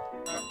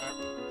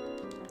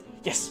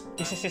 Yes.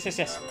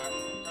 Yes.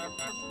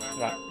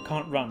 Right.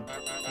 Can't run.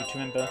 Need to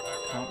remember.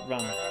 Can't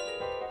run.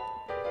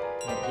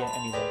 Not yet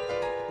anyway.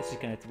 This is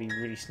going to have to be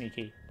really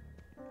sneaky.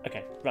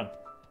 Okay. Run.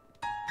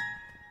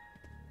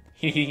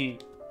 Hehehe.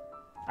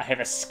 I have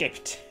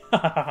escaped.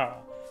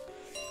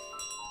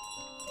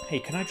 Hey,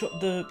 can I drop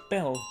the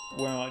bell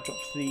where I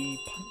dropped the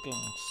pint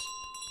glass?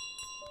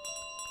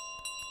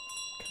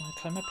 Can I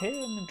climb up here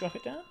and then drop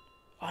it down?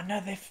 Oh no,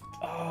 they've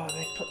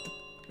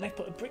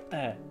put a brick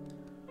there.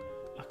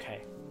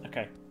 Okay.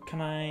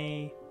 Can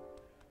I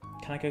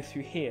go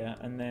through here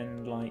and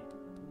then like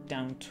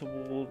down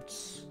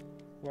towards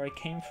where I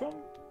came from?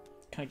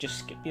 Can I just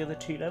skip the other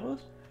 2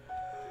 levels?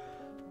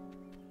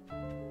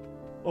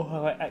 Or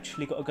have I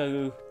actually got to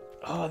go?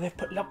 Oh, they've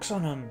put locks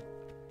on them.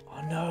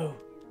 Oh no.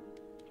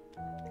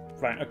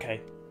 Right, okay.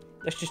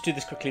 Let's just do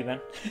this quickly then.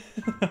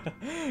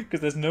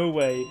 Because there's no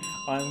way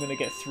I'm going to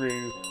get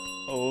through.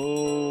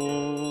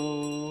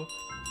 Oh.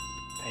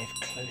 They've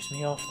closed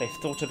me off. They've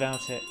thought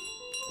about it.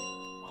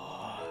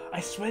 Oh, I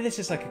swear this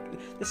is like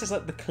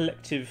the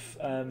collective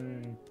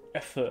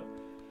effort.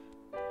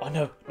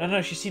 Oh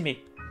no, she see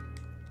me.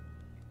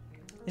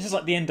 This is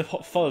like the end of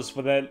Hot Fuzz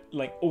where they're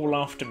like all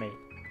after me.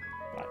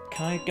 Right,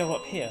 can I go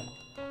up here?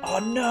 Oh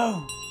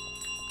no!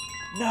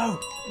 No!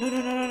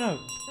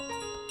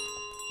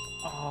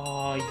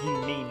 Oh, you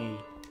meanie.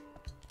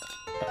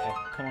 Okay,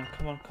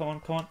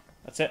 come on.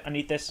 That's it, I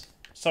need this.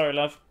 Sorry,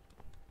 love.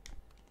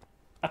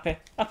 Up here.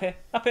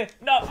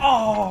 No!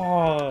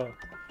 Oh!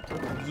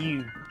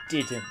 You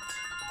didn't.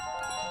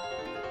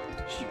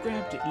 She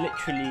grabbed it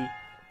literally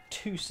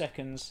 2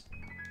 seconds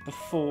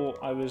before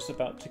I was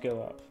about to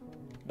go up.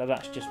 Now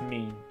that's just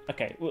mean.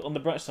 Okay, well, on the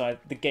bright side,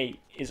 the gate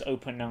is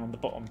open now on the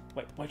bottom.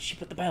 Wait, where did she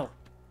put the bell?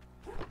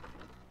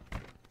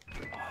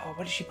 Oh,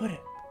 where did she put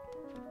it?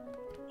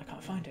 I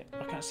can't find it.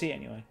 I can't see it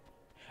anyway.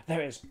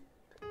 There it is.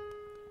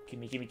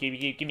 Gimme, gimme, gimme,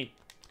 gimme, gimme,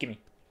 gimme.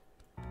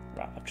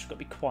 Right, I've just got to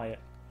be quiet.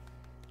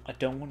 I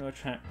don't want to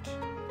attract...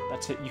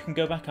 That's it, you can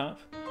go back up.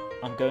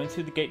 I'm going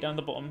through the gate down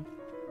the bottom.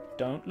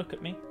 Don't look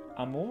at me.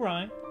 I'm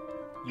alright.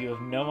 You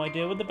have no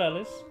idea what the bell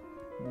is.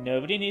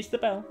 Nobody needs the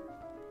bell.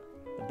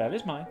 The bell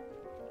is mine.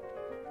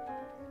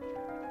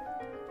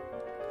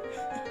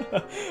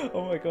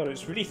 Oh my god,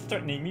 it's really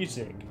threatening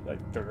music. Like...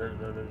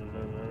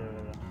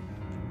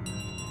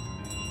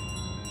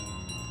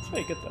 It's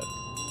very good though.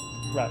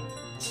 Right,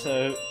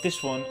 so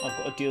this one I've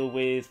got to deal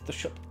with the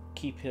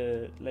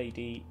shopkeeper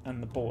lady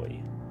and the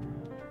boy.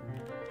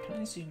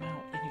 Can I zoom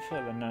out any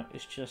further? No,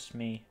 it's just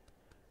me.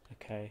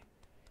 Okay.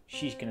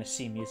 She's gonna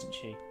see me, isn't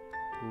she?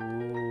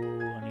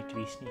 Ooh, I need to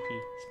be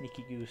sneaky.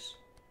 Sneaky goose.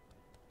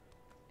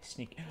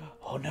 Sneaky.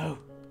 Oh no!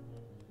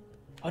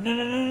 Oh no,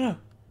 no, no, no!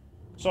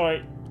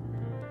 Sorry.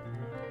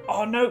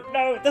 Oh no,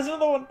 no! There's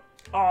another one!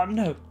 Oh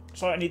no!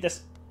 Sorry, I need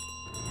this.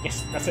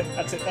 Yes, that's it,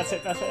 that's it, that's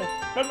it, that's it.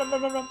 Run, run,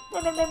 run, run,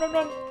 run, run, run, run, run,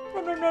 run,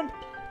 run, run, run.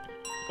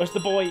 Where's the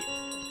boy?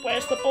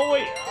 Where's the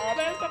boy? Oh,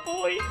 there's the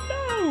boy!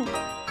 No!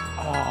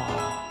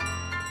 Oh.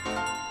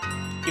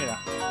 Give me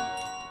that.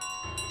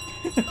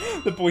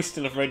 The boy's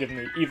still afraid of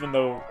me, even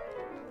though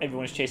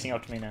everyone's chasing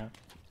after me now.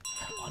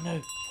 Oh no,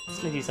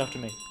 this lady's after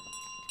me.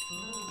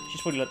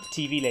 She's probably like the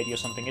TV lady or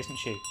something, isn't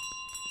she?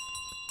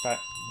 Right,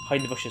 hide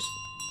in the bushes.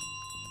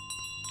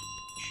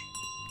 Shh.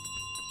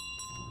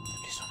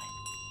 Notice on me.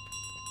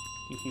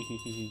 Hee hee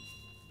hee hee.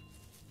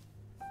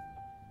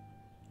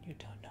 You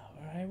don't know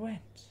where I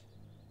went.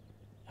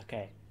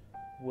 Okay,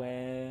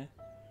 where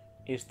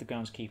is the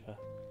groundskeeper?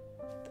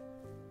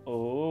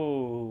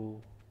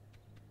 Oh.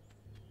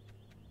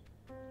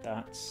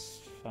 That's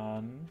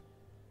fun.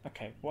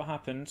 Okay, what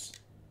happens?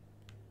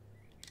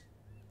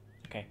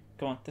 Okay,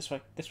 go on, this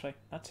way, this way.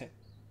 That's it.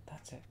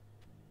 That's it.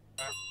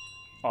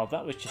 Oh,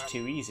 that was just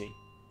too easy.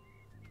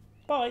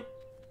 Bye!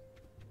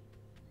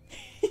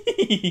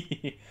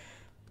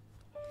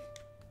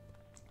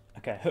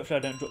 Okay, hopefully I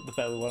don't drop the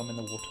bell while I'm in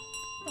the water.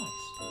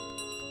 Nice.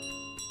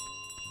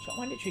 So am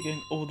I literally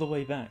going all the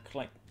way back?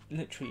 Like,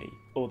 literally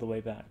all the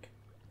way back.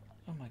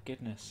 Oh my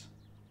goodness.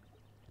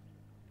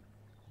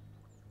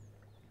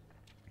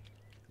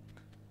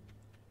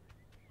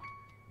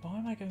 Why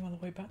am I going all the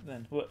way back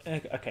then? Well,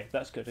 okay,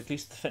 that's good. At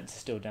least the fence is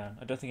still down.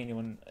 I don't think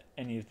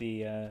any of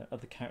the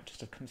other characters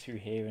have come through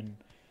here and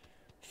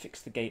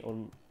fixed the gate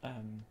or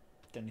done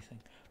anything.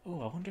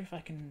 Oh, I wonder if I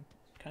can.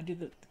 Can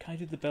I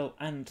do the bell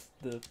and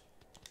the?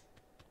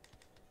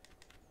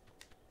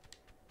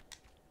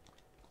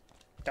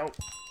 Oh.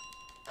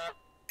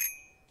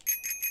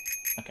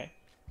 Okay.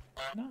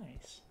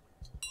 Nice.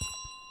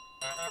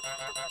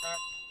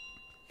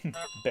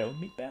 Bell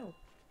meet bell.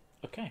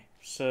 Okay,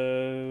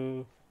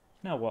 so.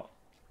 Now what?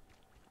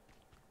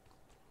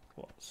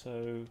 What?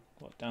 So,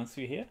 what, down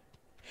through here?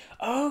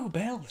 Oh,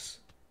 bells!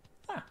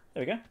 Ah,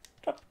 there we go.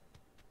 Drop.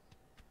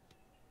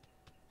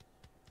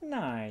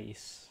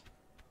 Nice.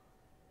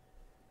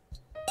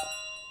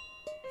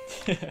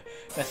 Nice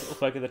little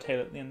bug of the tail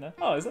at the end there.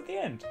 Oh, is that the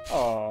end?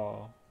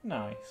 Oh,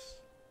 nice.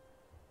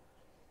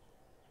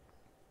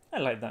 I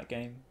like that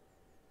game.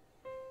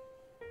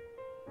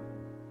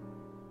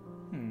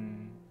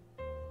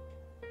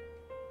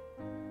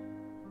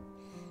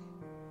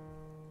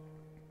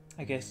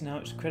 I guess now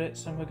it's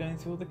credits and we're going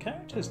through all the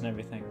characters and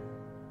everything.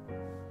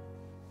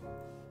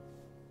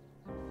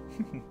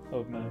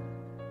 Oh no.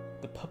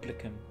 The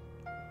publican.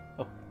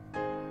 Oh.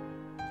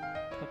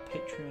 A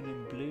Patreon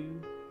in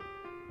blue.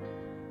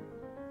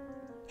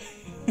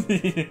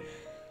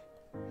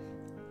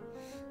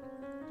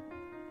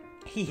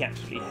 He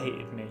actually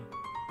hated me.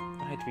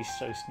 I had to be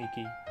so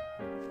sneaky.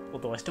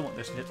 Although I still want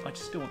those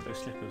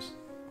slippers.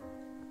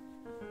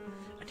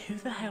 And who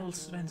the hell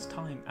spends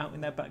time out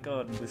in their back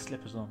garden with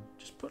slippers on?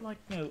 Just put, like,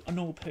 you know, a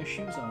normal pair of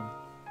shoes on.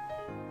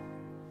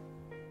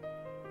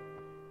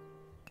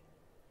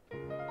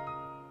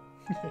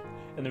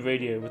 And the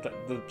radio with,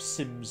 like, the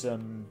Sims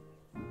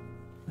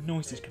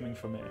noises coming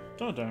from it.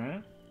 Da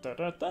da da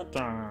da da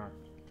da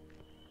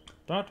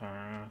da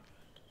da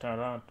da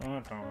da da da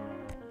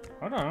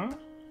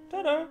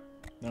da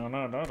da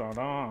da da da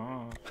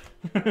da.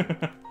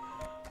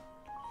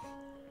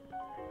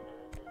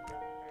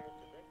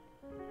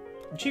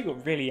 And she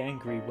got really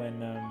angry when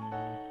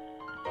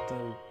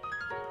the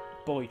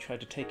boy tried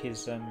to take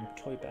his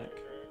toy back.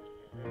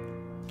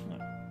 Oh.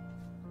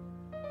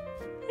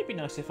 It'd be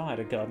nice if I had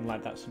a garden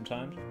like that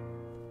sometimes.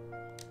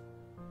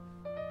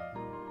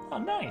 Oh,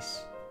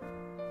 nice!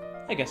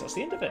 I guess that's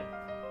the end of it.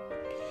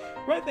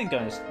 Right then,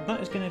 guys,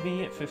 that is going to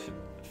be it for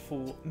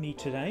me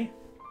today.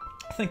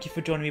 Thank you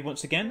for joining me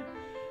once again,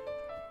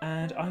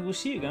 and I will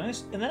see you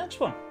guys in the next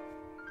one.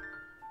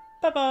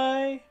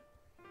 Bye-bye!